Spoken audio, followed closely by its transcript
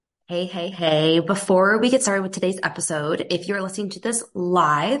Hey, hey, hey. Before we get started with today's episode, if you're listening to this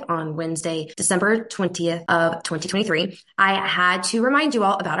live on Wednesday, December 20th of 2023, I had to remind you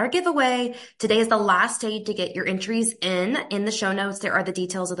all about our giveaway. Today is the last day to get your entries in. In the show notes, there are the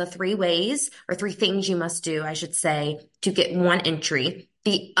details of the three ways or three things you must do, I should say, to get one entry.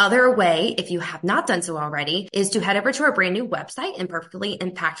 The other way, if you have not done so already, is to head over to our brand new website,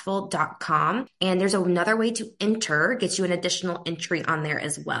 imperfectlyimpactful.com. And there's another way to enter, gets you an additional entry on there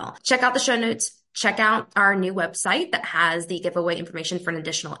as well. Check out the show notes. Check out our new website that has the giveaway information for an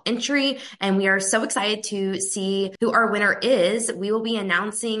additional entry. And we are so excited to see who our winner is. We will be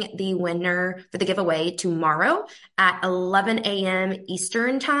announcing the winner for the giveaway tomorrow at 11 a.m.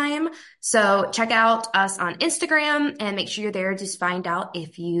 Eastern time. So check out us on Instagram and make sure you're there to find out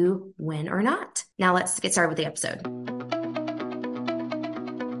if you win or not. Now let's get started with the episode.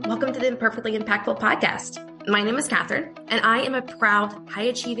 Welcome to the Imperfectly Impactful podcast. My name is Catherine, and I am a proud,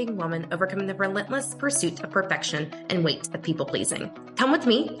 high-achieving woman overcoming the relentless pursuit of perfection and weight of people-pleasing. Come with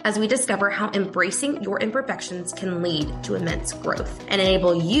me as we discover how embracing your imperfections can lead to immense growth and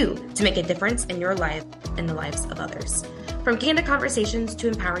enable you to make a difference in your life and the lives of others. From candid conversations to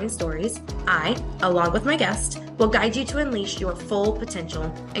empowering stories, I, along with my guest, will guide you to unleash your full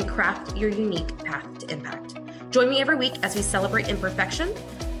potential and craft your unique path to impact. Join me every week as we celebrate imperfection,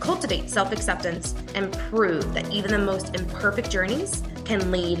 cultivate self-acceptance, and prove that even the most imperfect journeys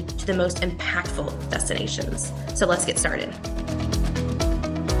can lead to the most impactful destinations. So let's get started.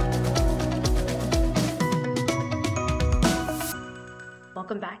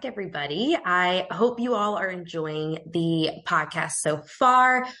 Welcome back, everybody. I hope you all are enjoying the podcast so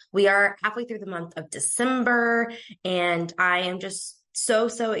far. We are halfway through the month of December, and I am just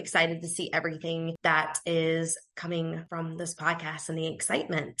so excited to see everything that is coming from this podcast and the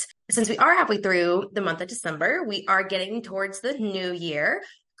excitement. Since we are halfway through the month of December, we are getting towards the new year.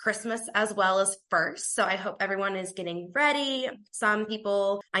 Christmas as well as first. So I hope everyone is getting ready. Some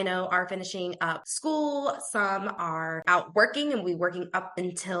people I know are finishing up school. Some are out working and we working up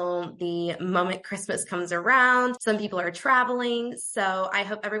until the moment Christmas comes around. Some people are traveling. So I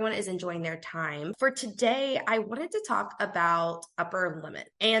hope everyone is enjoying their time. For today, I wanted to talk about upper limit.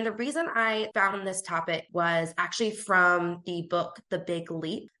 And the reason I found this topic was actually from the book, The Big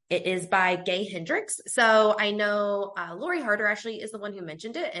Leap. It is by Gay Hendricks. So I know Lori Harder actually is the one who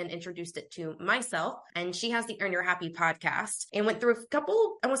mentioned it and introduced it to myself. And she has the Earn Your Happy podcast and went through a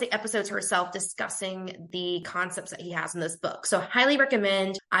couple, I want to say episodes herself discussing the concepts that he has in this book. So highly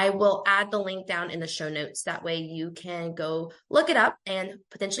recommend. I will add the link down in the show notes. That way you can go look it up and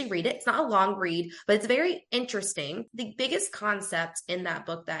potentially read it. It's not a long read, but it's very interesting. The biggest concept in that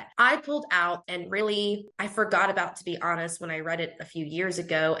book that I pulled out and really I forgot about, to be honest, when I read it a few years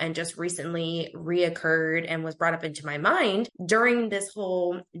ago, and just recently reoccurred and was brought up into my mind during this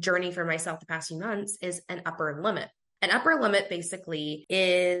whole journey for myself the past few months, is an upper limit. An upper limit basically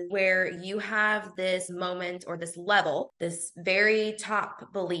is where you have this moment or this level, this very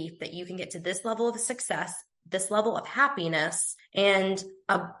top belief that you can get to this level of success, this level of happiness, and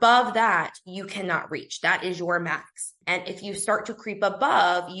above that, you cannot reach. That is your max. And if you start to creep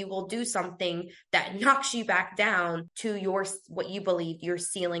above, you will do something that knocks you back down to what you believe your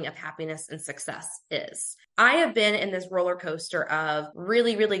ceiling of happiness and success is. I have been in this roller coaster of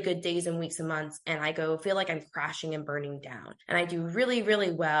really good days and weeks and months, and I feel like I'm crashing and burning down. And I do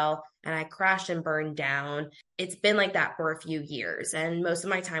really well, and I crash and burn down. It's been like that for a few years. And most of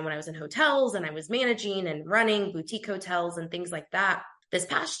my time when I was in hotels and I was managing and running boutique hotels and things like that, this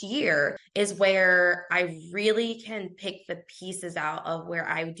past year is where I really can pick the pieces out of where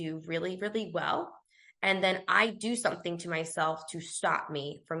I do really well. And then I do something to myself to stop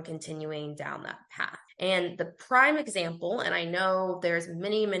me from continuing down that path. And the prime example, and I know there's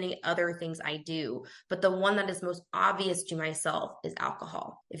many other things I do, but the one that is most obvious to myself is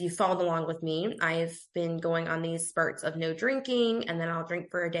alcohol. If you followed along with me, I've been going on these spurts of no drinking, and then I'll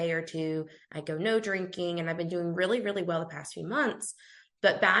drink for a day or two. I go no drinking, and I've been doing really well the past few months.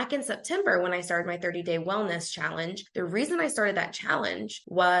 But back in September, when I started my 30-day wellness challenge, the reason I started that challenge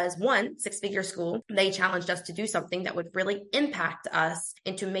was, one, Six Figure School. They challenged us to do something that would really impact us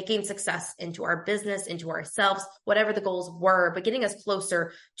into making success into our business, into ourselves, whatever the goals were, but getting us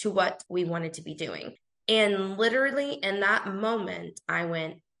closer to what we wanted to be doing. And literally in that moment, I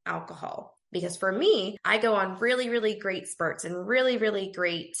went, alcohol. Because for me, I go on really, really great spurts and really, really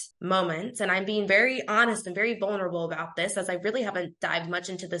great moments. And I'm being very honest and very vulnerable about this, as I really haven't dived much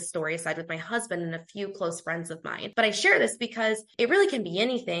into the story aside with my husband and a few close friends of mine. But I share this because it really can be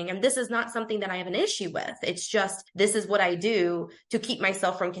anything. And this is not something that I have an issue with. It's just, this is what I do to keep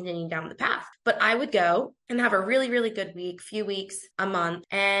myself from continuing down the path. But I would go and have a really, really good week, few weeks, a month.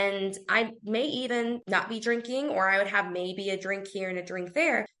 And I may even not be drinking, or I would have maybe a drink here and a drink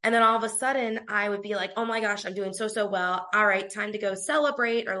there. And then all of a sudden I would be like, oh my gosh, I'm doing so well. All right, time to go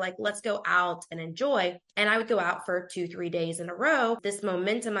celebrate, or like, let's go out and enjoy. And I would go out for 2-3 days in a row. This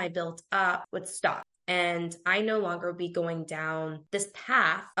momentum I built up would stop. And I no longer would be going down this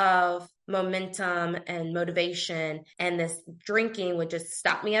path of momentum and motivation, and this drinking would just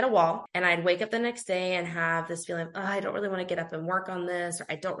stop me at a wall. And I'd wake up the next day and have this feeling of, oh, I don't really want to get up and work on this, or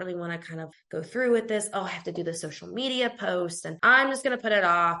I don't really want to kind of go through with this. Oh, I have to do the social media post and I'm just going to put it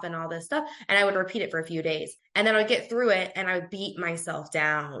off and all this stuff. And I would repeat it for a few days. And then I'd get through it and I would beat myself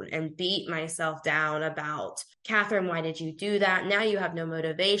down about, Catherine, why did you do that? Now you have no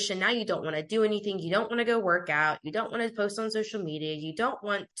motivation. Now you don't want to do anything. You don't want to go work out. You don't want to post on social media. You don't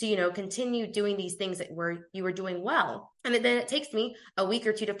want to, continue doing these things that you were doing well. And then it takes me a week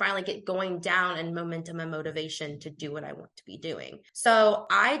or two to finally get going down in momentum and motivation to do what I want to be doing. So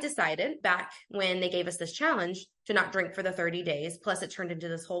I decided back when they gave us this challenge to not drink for the 30 days. Plus it turned into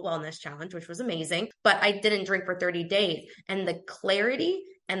this whole wellness challenge, which was amazing. But I didn't drink for 30 days. And the clarity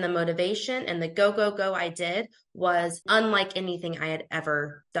and the motivation and the go I did was unlike anything I had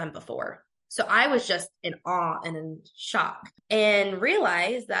ever done before. So I was just in awe and in shock, and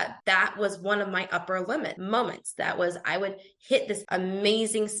realized that was one of my upper limit moments. I would hit this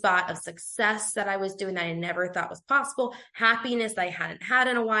amazing spot of success that I was doing that I never thought was possible, happiness that I hadn't had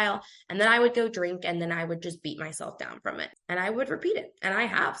in a while. And then I would go drink, and then I would just beat myself down from it. And I would repeat it. And I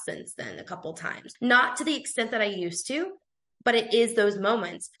have since then a couple times, not to the extent that I used to, but it is those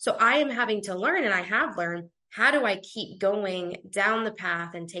moments. So I am having to learn, and I have learned, how do I keep going down the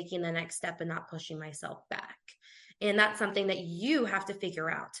path and taking the next step and not pushing myself back? And that's something that you have to figure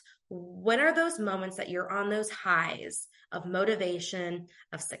out. What are those moments that you're on those highs of motivation,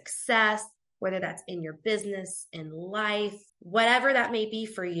 of success, whether that's in your business, in life, whatever that may be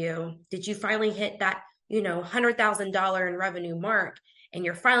for you? Did you finally hit that, $100,000 in revenue mark, and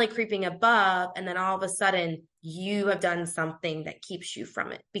you're finally creeping above, and then all of a sudden you have done something that keeps you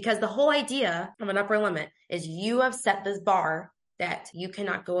from it? Because the whole idea of an upper limit is you have set this bar that you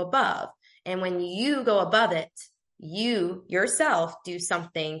cannot go above. And when you go above it, you yourself do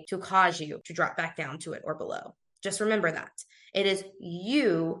something to cause you to drop back down to it or below. Just remember that. It is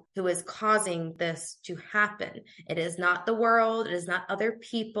you who is causing this to happen. It is not the world. It is not other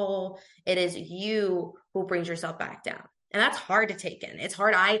people. It is you who brings yourself back down. And that's hard to take in. It's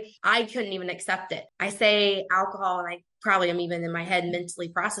hard. I couldn't even accept it. I say alcohol, and I probably am even in my head mentally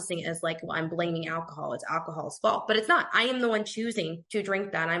processing it as like, well, I'm blaming alcohol. It's alcohol's fault. But it's not. I am the one choosing to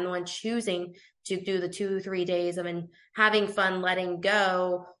drink that. I'm the one choosing to do the 2-3 days of having fun, letting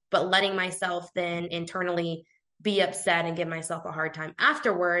go, but letting myself then internally be upset and give myself a hard time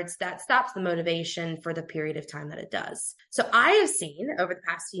afterwards. That stops the motivation for the period of time that it does. So I have seen over the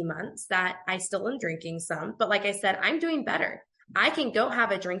past few months that I still am drinking some, but like I said, I'm doing better. I can go have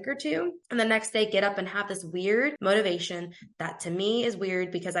a drink or two and the next day get up and have this weird motivation that to me is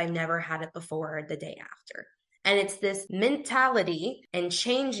weird because I never had it before the day after. And it's this mentality and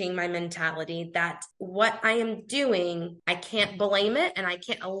changing my mentality that what I am doing, I can't blame it, and I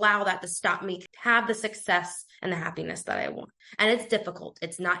can't allow that to stop me have the success and the happiness that I want. And it's difficult.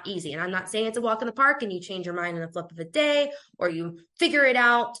 It's not easy. And I'm not saying it's a walk in the park and you change your mind in a flip of a day, or you figure it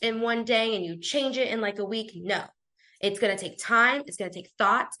out in one day and you change it in like a week. No. It's going to take time. It's going to take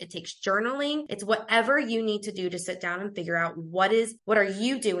thought. It takes journaling. It's whatever you need to do to sit down and figure out what are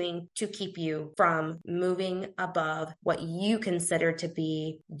you doing to keep you from moving above what you consider to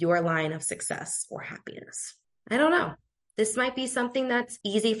be your line of success or happiness. I don't know. This might be something that's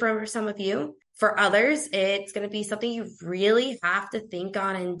easy for some of you. For others, it's going to be something you really have to think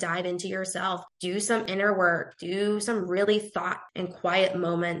on and dive into yourself. Do some inner work, do some really thought and quiet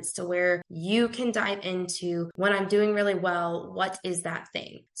moments to where you can dive into, when I'm doing really well, what is that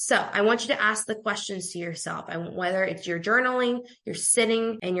thing? So I want you to ask the questions to yourself. Whether it's your journaling, you're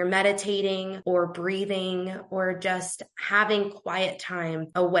sitting and you're meditating or breathing or just having quiet time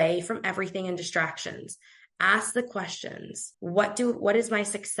away from everything and distractions. Ask the questions. What is my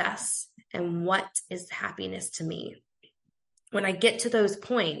success and what is happiness to me? When I get to those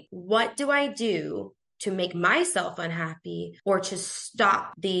points, what do I do to make myself unhappy or to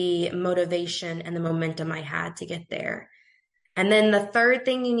stop the motivation and the momentum I had to get there? And then the third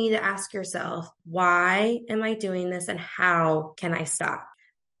thing you need to ask yourself, why am I doing this and how can I stop?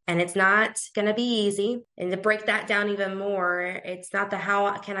 And it's not going to be easy. And to break that down even more, it's not the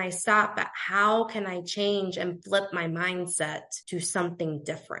how can I stop, but how can I change and flip my mindset to something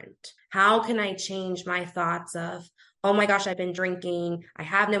different? How can I change my thoughts of, oh my gosh, I've been drinking. I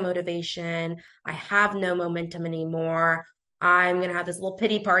have no motivation. I have no momentum anymore. I'm going to have this little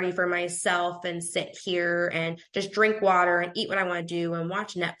pity party for myself and sit here and just drink water and eat what I want to do and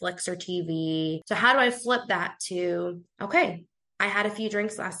watch Netflix or TV. So how do I flip that to, okay, I had a few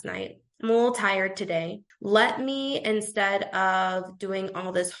drinks last night. I'm a little tired today. Let me, instead of doing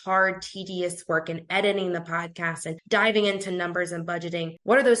all this hard, tedious work and editing the podcast and diving into numbers and budgeting,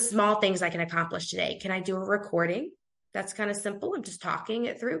 what are those small things I can accomplish today? Can I do a recording? That's kind of simple. I'm just talking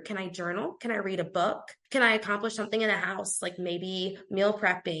it through. Can I journal? Can I read a book? Can I accomplish something in the house, like maybe meal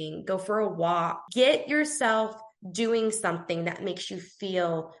prepping, go for a walk? Get yourself doing something that makes you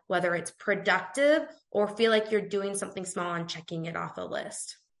feel, whether it's productive or feel like you're doing something small and checking it off a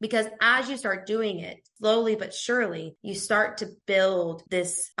list. Because as you start doing it, slowly but surely, you start to build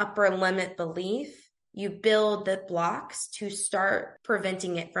this upper limit belief. You build the blocks to start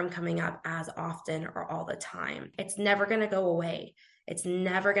preventing it from coming up as often or all the time. It's never going to go away. It's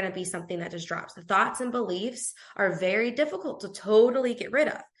never going to be something that just drops. The thoughts and beliefs are very difficult to totally get rid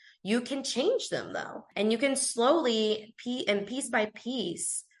of. You can change them though, and you can slowly and piece by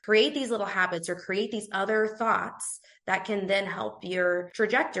piece create these little habits or create these other thoughts that can then help your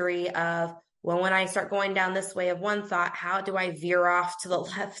trajectory of, well, when I start going down this way of one thought, how do I veer off to the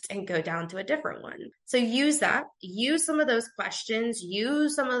left and go down to a different one? So use that, use some of those questions,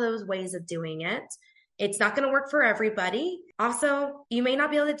 use some of those ways of doing it. It's not going to work for everybody. Also, you may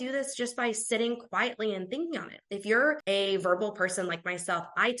not be able to do this just by sitting quietly and thinking on it. If you're a verbal person like myself,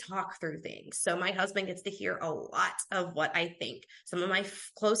 I talk through things. So my husband gets to hear a lot of what I think. Some of my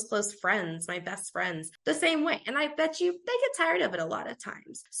close friends, my best friends, the same way. And I bet you they get tired of it a lot of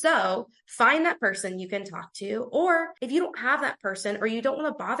times. So find that person you can talk to. Or if you don't have that person or you don't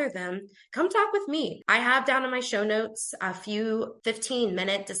want to bother them, come talk with me. I have down in my show notes a few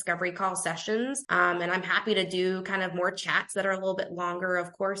 15-minute discovery call sessions. And I'm happy to do kind of more chats that are a little bit longer,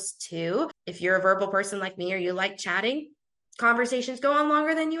 of course, too. If you're a verbal person like me or you like chatting, conversations go on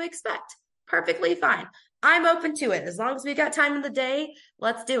longer than you expect. Perfectly fine. I'm open to it. As long as we got time in the day,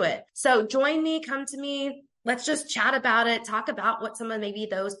 let's do it. So join me, come to me. Let's just chat about it, talk about what some of maybe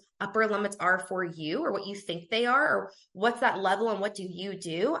those upper limits are for you or what you think they are, or what's that level and what do you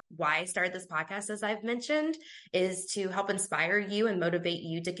do? Why I started this podcast, as I've mentioned, is to help inspire you and motivate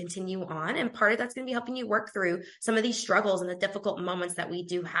you to continue on. And part of that's going to be helping you work through some of these struggles and the difficult moments that we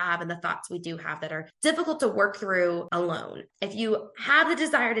do have and the thoughts we do have that are difficult to work through alone. If you have the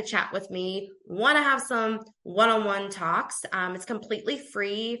desire to chat with me, want to have some one-on-one talks, it's completely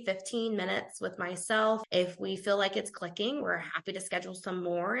free, 15 minutes with myself. If we feel like it's clicking, we're happy to schedule some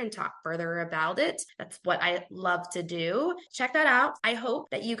more and talk further about it. That's what I love to do. Check that out. I hope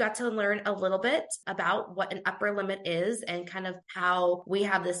that you got to learn a little bit about what an upper limit is and kind of how we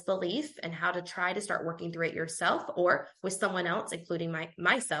have this belief and how to try to start working through it yourself or with someone else, including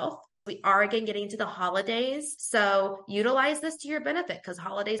myself. We are again getting into the holidays. So utilize this to your benefit because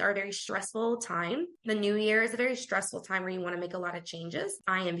holidays are a very stressful time. The new year is a very stressful time where you want to make a lot of changes.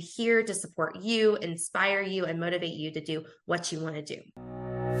 I am here to support you, inspire you, and motivate you to do what you want to do.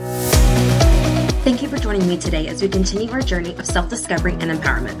 Thank you for joining me today as we continue our journey of self-discovery and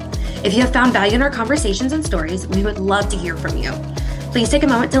empowerment. If you have found value in our conversations and stories, we would love to hear from you. Please take a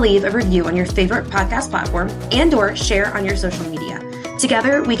moment to leave a review on your favorite podcast platform and/or share on your social media.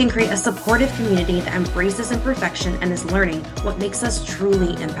 Together, we can create a supportive community that embraces imperfection and is learning what makes us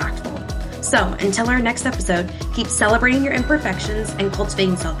truly impactful. So, until our next episode, keep celebrating your imperfections and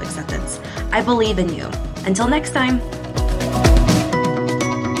cultivating self-acceptance. I believe in you. Until next time.